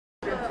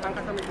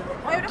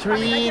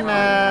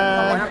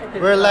Trina,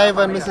 we're live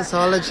on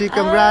Mississology.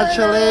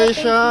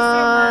 Congratulations!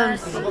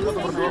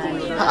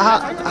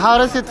 How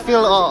does it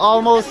feel?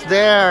 Almost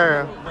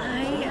there.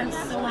 I am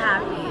so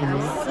happy. I'm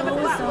so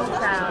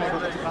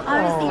proud.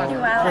 Honestly,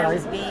 throughout I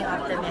was being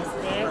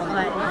optimistic,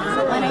 but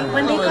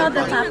when they called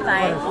the top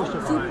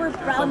 5, super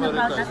proud na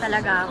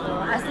talaga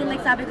ako. As in,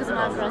 like sabi ko sa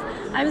mga girls,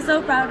 I'm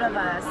so proud of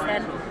us.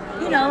 And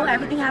you know,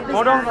 everything happens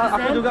for a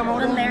reason.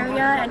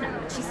 Valeria, and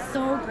she's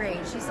so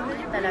great. She's so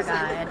great talaga.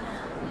 And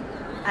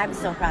I'm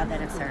so proud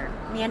that it's her.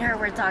 Me and her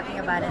were talking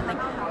about it, like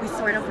we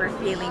sort of were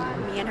feeling,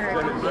 me and her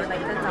could be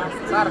like the top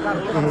 2. So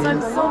I'm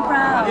so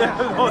proud.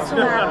 I'm so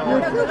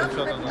happy.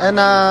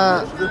 And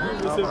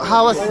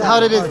how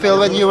did it feel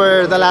when you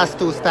were the last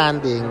 2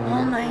 standing?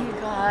 Oh my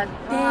God,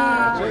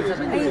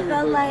 dang. I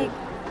felt like,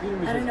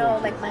 I don't know,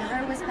 like my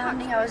heart was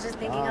pounding. I was just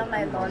thinking of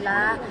my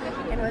Lola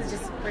and was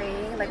just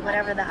praying, like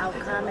whatever the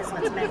outcome is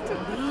what's meant to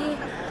be.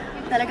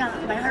 Talagang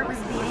my heart was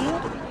beating,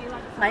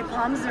 my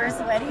palms were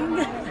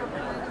sweating.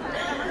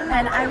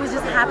 And I was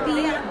just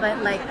happy,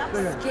 but like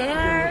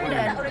scared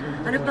and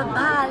ano pa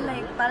ba,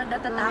 like parang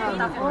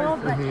natatakot ako,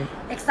 but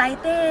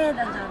excited.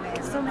 Ang dami.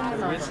 So many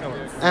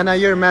emotions. And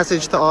your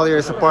message to all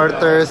your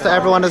supporters, to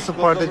everyone who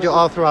supported you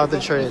all throughout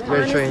the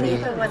your training.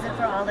 If it wasn't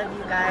for all of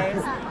you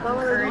guys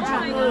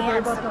encouraging me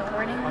and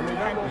supporting me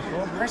and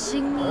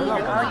pushing me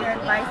and all your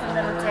advice and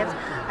little tips,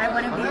 I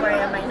wouldn't be where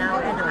I am right now.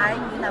 And I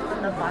mean that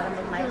from the bottom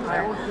of my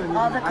heart.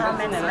 All the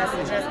comments,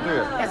 messages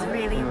is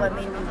really what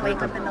made me wake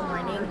up in the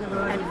morning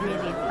and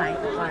really fight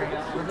hard.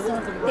 So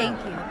thank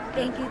you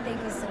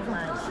so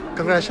much.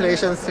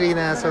 Congratulations,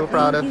 Trina. So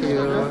proud of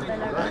you.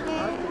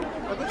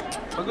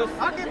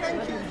 Okay,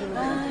 thank you.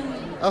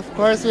 Of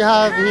course, we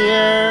have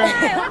here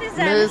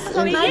Miss.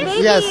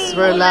 Yes,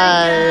 we're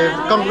live.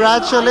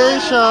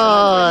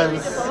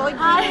 Congratulations.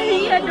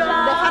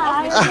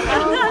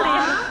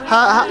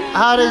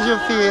 How did you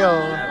feel?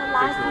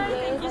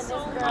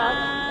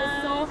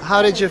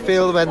 How did you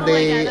feel when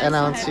they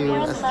announced you?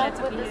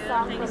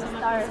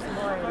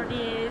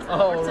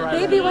 Oh, right.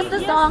 Baby, what's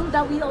the song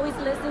that we always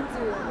listen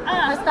to?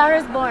 A Star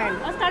Is Born.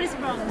 A Star Is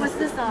Born. What's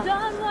the song?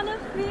 Don't wanna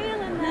feel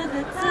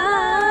another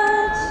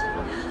touch.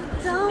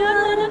 Don't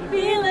wanna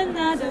feel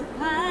another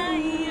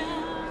fire.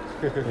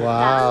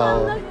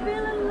 Wow.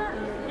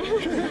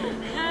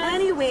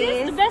 Anyways.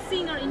 She's the best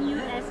singer in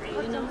USA,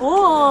 you know.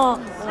 Oh,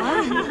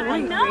 I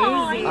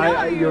know.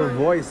 Your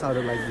voice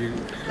sounded like you.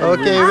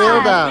 Okay,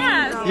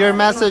 Wilda, your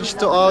message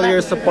to all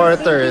your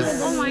supporters.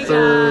 Oh my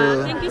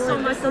God. Thank you so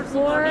much for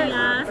supporting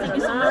us. Thank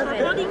you so much for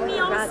supporting me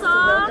also.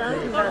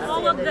 For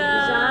all of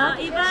the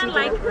events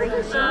like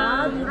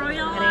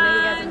Royal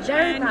Lunch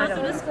and Go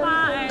to the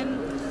Spa and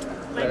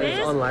like this.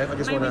 On live, I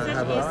just want to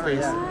have a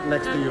face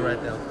next to you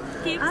right now.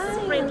 Keep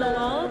spread the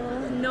love,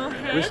 no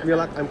hate. Wish me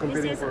luck. I'm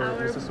competing for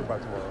Mr. Super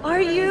tomorrow. are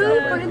you?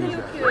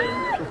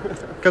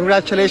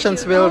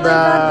 Congratulations, Oh my God, good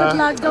Wilda.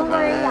 luck. Don't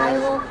worry, I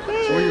will.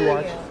 Will you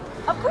watch?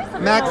 Of course,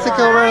 I'm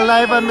Mexico, we're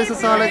live on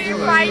Mississology.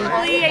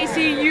 Finally, I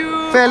see you.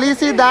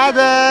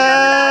 Felicidades!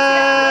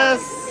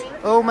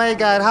 Oh my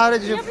God, how do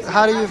you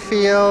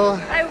feel?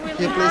 I'm really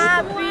Can you please-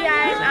 happy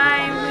and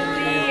I'm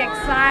really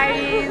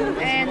excited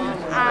and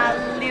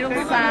a little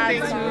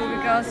sad too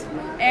because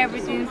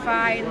everything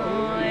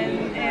final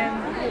and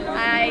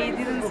I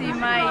didn't see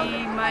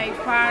my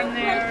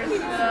partners,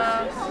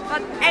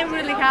 but I'm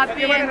really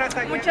happy. And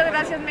muchas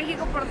gracias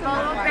México por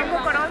todo. Tengo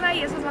corona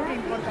y eso es lo que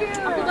importa.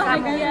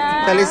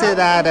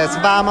 Felicidades!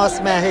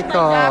 Vamos,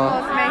 Mexico!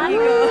 Vamos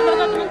México.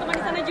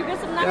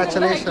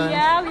 Congratulations!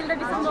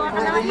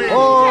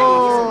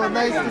 Oh,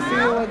 nice to see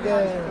you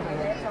again.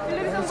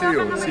 See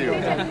you.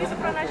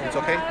 It's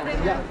okay?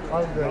 Yeah,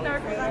 all good.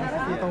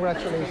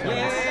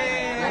 Congratulations.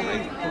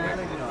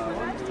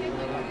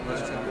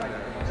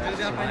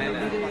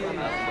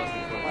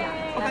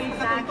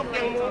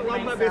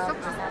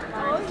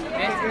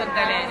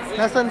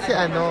 Nasaan si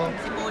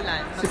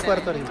Si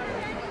Puerto Rico.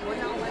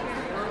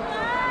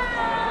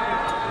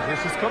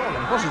 She's corona.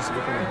 Of course she's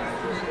corona.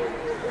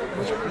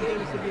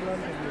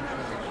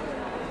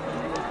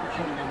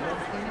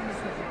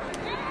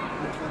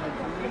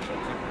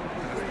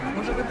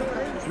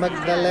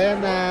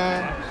 Magdalena.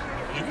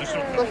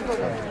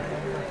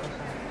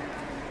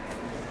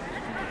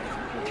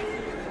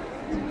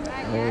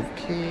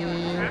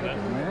 Okay.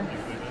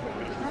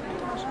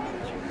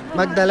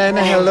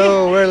 Magdalena,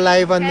 hello. We're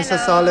live on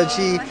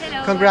Mississology.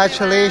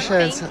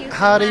 Congratulations. Thank you so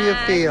How do you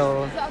much.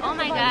 feel? Oh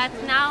my God,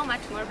 now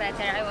much more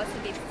better. I was a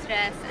bit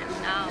stressed and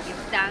now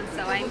it's done.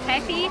 So I'm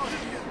happy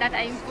that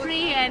I'm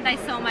free and I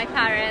saw my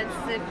parents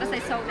because I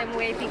saw them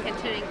waiting and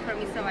cheering for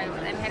me. So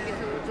I'm happy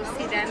to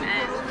see them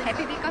and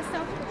happy because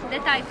of the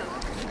title.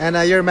 And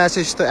your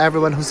message to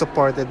everyone who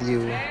supported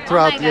you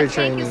throughout your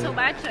Thank journey. you so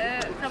much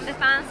from the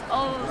fans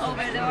all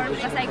over the world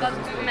because I got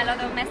a lot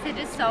of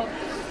messages. So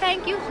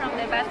thank you from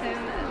the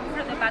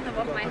bottom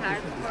of my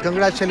heart.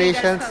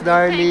 Congratulations,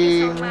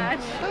 darling. Thank you so much.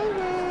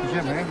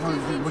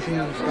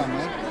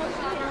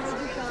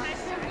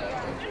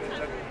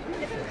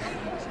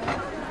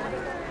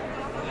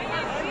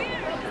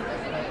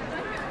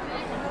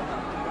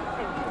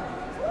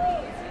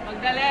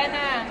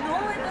 Magdalena. No,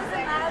 it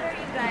doesn't matter,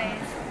 you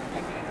guys.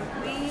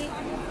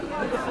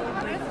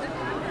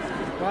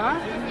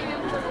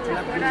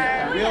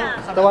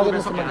 Tawagan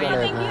mo sa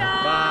Magdalena.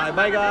 Bye.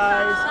 Bye,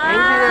 guys.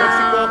 Thank you.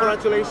 Mexico,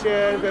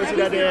 congratulations.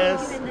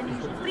 Felicidades.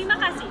 Terima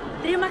kasih.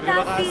 Terima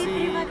kasih.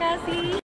 Terima kasih.